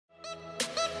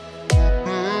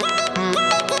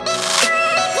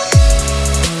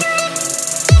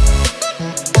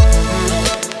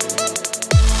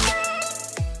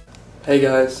Hey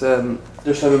guys,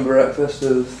 just having breakfast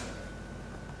of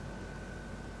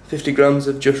 50 grams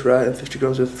of just right and 50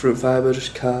 grams of fruit fibre,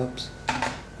 just carbs.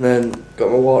 And then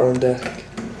got my water on deck.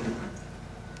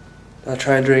 I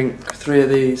try and drink 3 of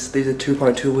these. These are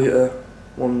 2.2 litre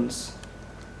ones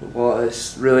with water.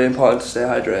 It's really important to stay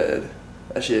hydrated.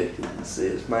 As you can see,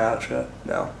 it's my outro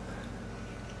now.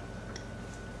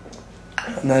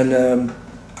 And then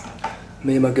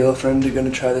me and my girlfriend are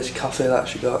going to try this coffee that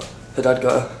she got. Her dad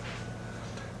got her.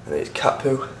 And it's cat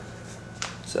poo.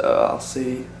 So I'll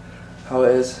see how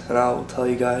it is and I'll tell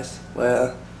you guys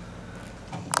later.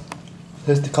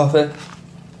 Here's the coffee.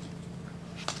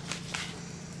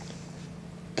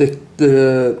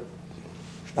 The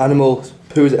animal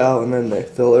poos it out and then they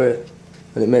filter it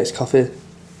and it makes coffee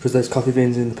because there's coffee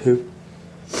beans in the poo.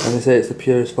 And they say it's the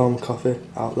purest form of coffee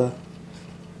out there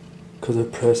because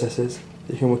of processes.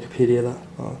 You can Wikipedia that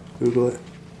or Google it.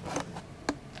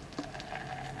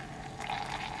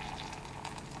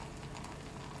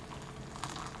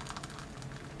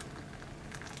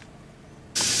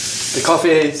 The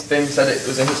coffee thing said it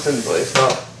was instant, but it's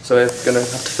not, so we're going to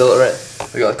have to filter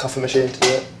it. We got a coffee machine to do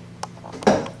it.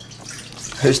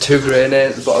 There's 2 grain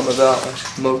at the bottom of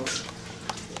that mug.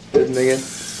 Good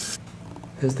niggin.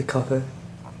 Here's the coffee.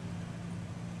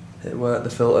 It weren't the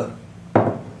filter.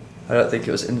 I don't think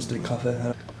it was instant coffee.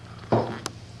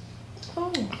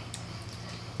 Oh. Do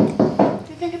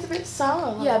you think it's a bit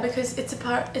sour? Like? Yeah, because it's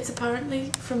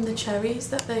apparently from the cherries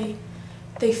that they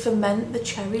ferment the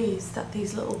cherries that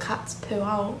these little cats poo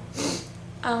out.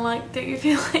 And like, don't you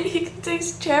feel like you can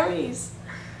taste cherries?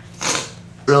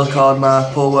 Real record my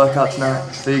pull workout tonight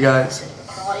for you guys.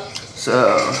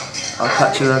 So I'll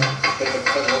catch you then.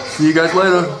 See you guys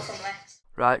later.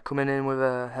 Right, coming in with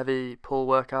a heavy pull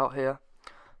workout here.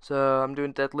 So I'm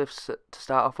doing deadlifts to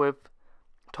start off with.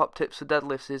 Top tips for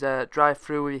deadlifts is drive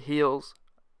through with your heels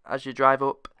as you drive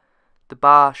up. The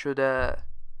bar should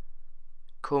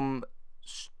come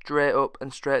straight up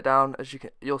and straight down, as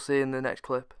you'll see in the next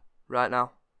clip right now.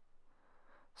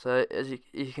 So as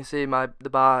you can see, the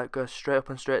bar goes straight up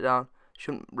and straight down. You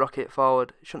shouldn't rock it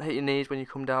forward. You shouldn't hit your knees when you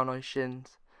come down or your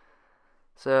shins.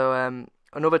 So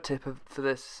another tip for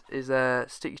this is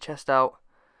stick your chest out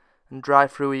and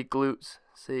drive through your glutes.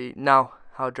 See now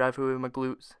how I drive through with my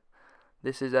glutes.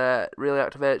 This is really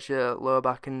activates your lower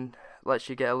back and lets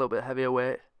you get a little bit heavier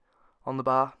weight on the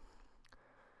bar.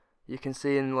 You can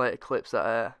see in later clips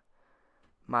that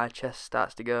my chest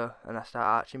starts to go and I start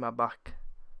arching my back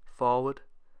forward,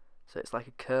 so it's like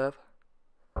a curve.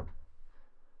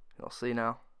 You'll see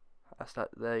now.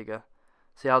 There you go.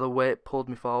 See how the weight pulled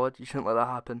me forward? You shouldn't let that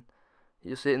happen.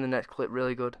 You'll see it in the next clip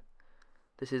really good.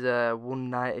 This is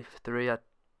 193 I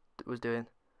was doing.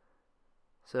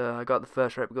 So I got the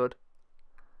first rep good.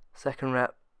 Second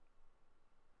rep,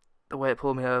 the weight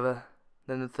pulled me over.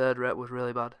 Then the third rep was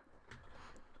really bad.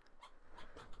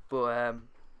 But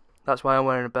that's why I'm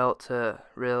wearing a belt, to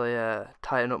really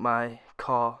tighten up my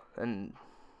core and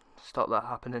stop that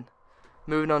happening.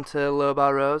 Moving on to low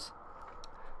bar rows.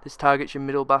 This targets your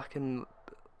middle back and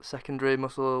secondary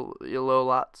muscle, your low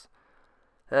lats.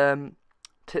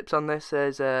 Tips on this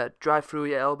is drive through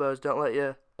your elbows. Don't let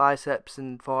your biceps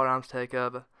and forearms take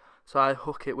over. So I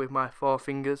hook it with my 4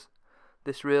 fingers.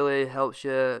 This really helps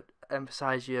you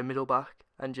emphasize your middle back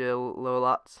and your lower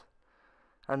lats.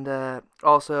 And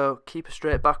also keep a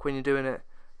straight back when you're doing it.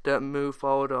 Don't move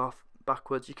forward or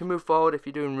backwards. You can move forward if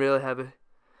you're doing really heavy,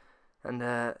 and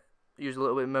use a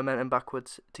little bit of momentum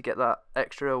backwards to get that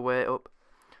extra weight up.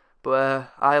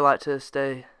 But I like to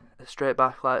stay straight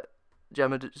back like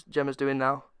Gemma's doing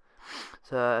now.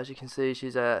 So as you can see,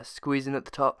 she's squeezing at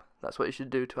the top. That's what you should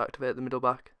do to activate the middle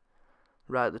back.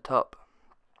 Right at the top.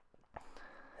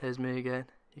 Here's me again.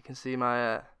 You can see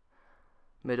my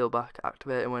middle back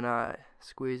activating when I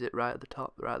squeeze it right at the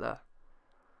top, right there.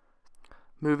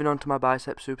 Moving on to my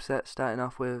bicep superset, starting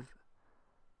off with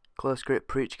close grip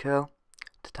preach curl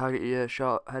to target your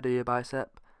short head of your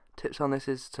bicep. Tips on this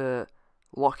is to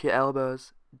lock your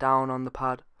elbows down on the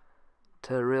pad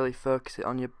to really focus it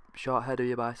on your short head of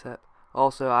your bicep.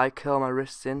 Also, I curl my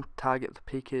wrists in, target the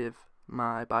peak of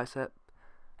my bicep.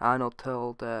 Arnold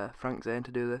told Frank Zane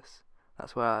to do this.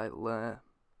 That's where I learned it.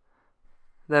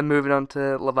 Then moving on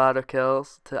to lavado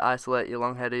curls to isolate your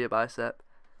long head of your bicep.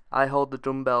 I hold the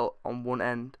dumbbell on one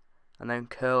end and then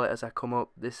curl it as I come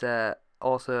up. This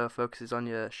also focuses on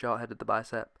your short head of the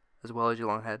bicep as well as your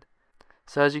long head.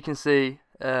 So as you can see,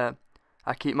 I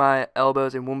keep my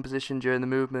elbows in one position during the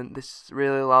movement. This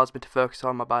really allows me to focus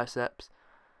on my biceps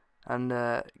and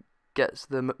gets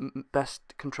the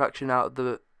best contraction out of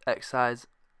the exercise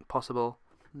possible.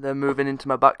 Then moving into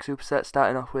my back superset,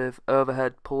 starting off with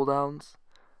overhead pull downs.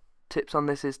 tips on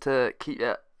this is to keep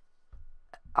your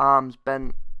arms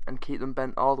bent and keep them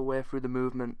bent all the way through the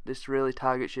movement. This really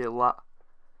targets your lat.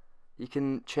 You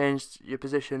can change your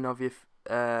position of your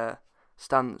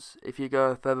stance. If you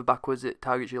go further backwards, it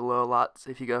targets your lower lats.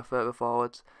 If you go further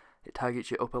forwards, it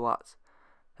targets your upper lats.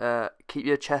 Keep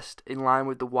your chest in line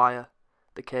with the wire,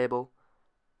 the cable,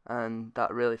 and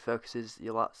that really focuses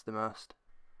your lats the most.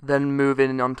 Then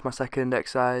moving on to my second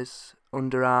exercise,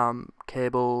 underarm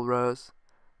cable rows.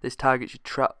 This targets your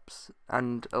traps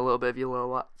and a little bit of your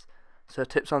lower lats. So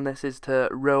tips on this is to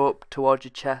row up towards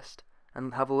your chest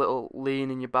and have a little lean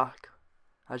in your back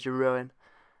as you're rowing.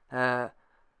 As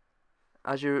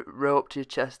you row up to your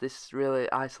chest, this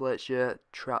really isolates your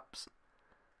traps.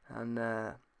 And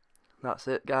that's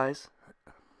it, guys.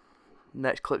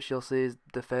 Next clips you'll see is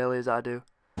the failures I do.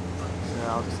 So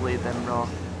I'll just leave them raw.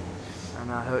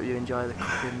 And I hope you enjoy the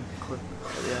cooking clip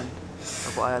at the end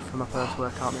of what I had for my first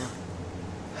workout meal.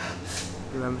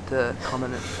 Remember to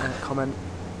comment,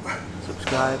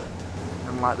 subscribe,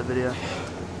 and like the video.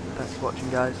 Thanks for watching,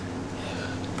 guys.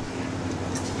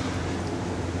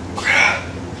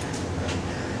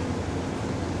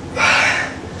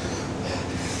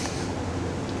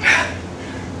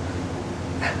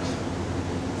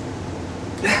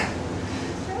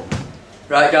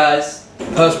 Right, guys,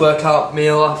 post-workout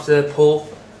meal after pull,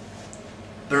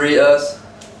 burritos.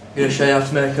 I'm going to show you how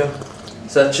to make them.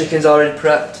 So chicken's already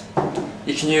prepped.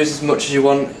 You can use as much as you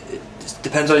want, it just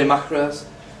depends on your macros.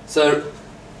 So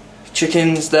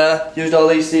chicken's there, used all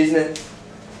these seasoning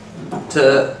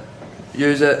to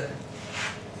use it.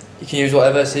 You can use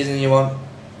whatever seasoning you want.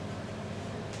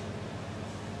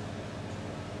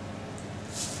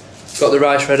 Got the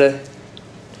rice ready.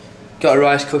 Got a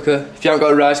rice cooker. If you haven't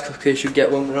got a rice cooker, you should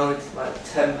get one. They're only like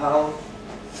 £10.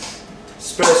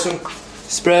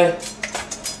 Spray.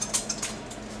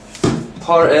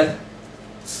 Pour it in.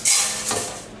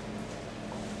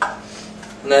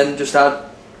 And then just add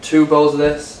 2 bowls of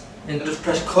this. And just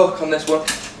press cook on this one.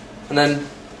 And then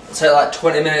it'll take like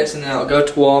 20 minutes and then it'll go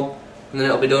to warm. And then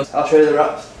it'll be done. I'll show you the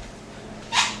wraps.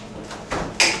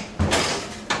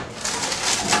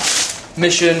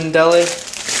 Mission Deli.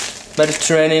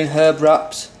 Mediterranean herb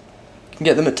wraps. You can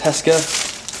get them at Tesco.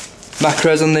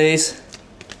 Macros on these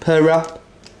per wrap.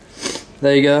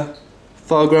 There you go.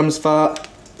 4 grams fat,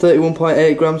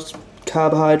 31.8 grams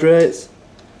carbohydrates,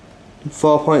 and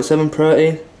 4.7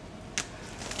 protein.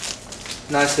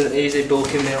 Nice and easy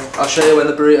bulking meal. I'll show you when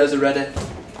the burritos are ready.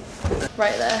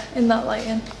 Right there, in that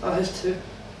lighting. Oh, there's 2.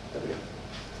 There we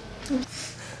go.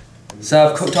 So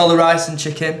I've cooked all the rice and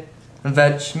chicken and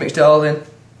veg, mixed it all in.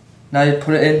 Now you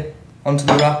put it in onto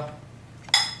the wrap.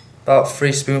 About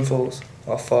 3 spoonfuls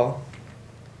or 4.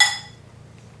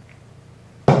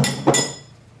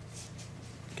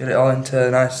 Get it all into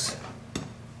nice.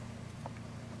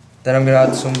 Then I'm going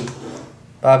to add some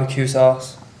barbecue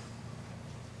sauce.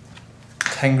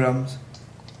 10 grams.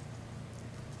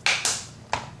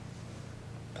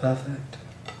 Perfect.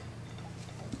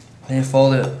 Then you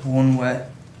fold it one way,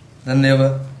 then the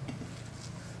other,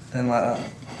 then like that.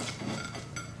 And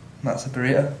that's a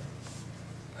burrito.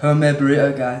 Homemade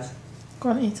burrito, guys. Go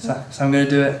on, eat it. So I'm going to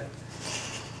do it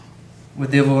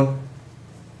with the other one.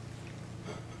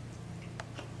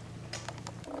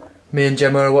 Me and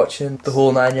Gemma are watching the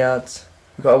whole 9 yards.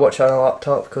 We've got to watch it on a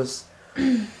laptop because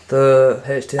the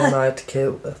HDMI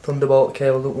to Thunderbolt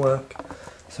cable don't work.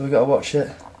 So we've got to watch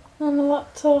it on the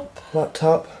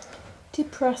laptop.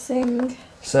 Depressing.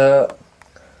 So,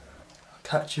 I'll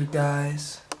catch you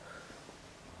guys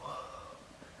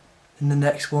in the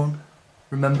next one.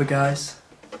 Remember, guys,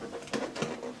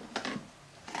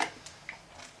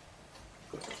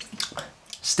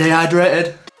 stay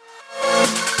hydrated.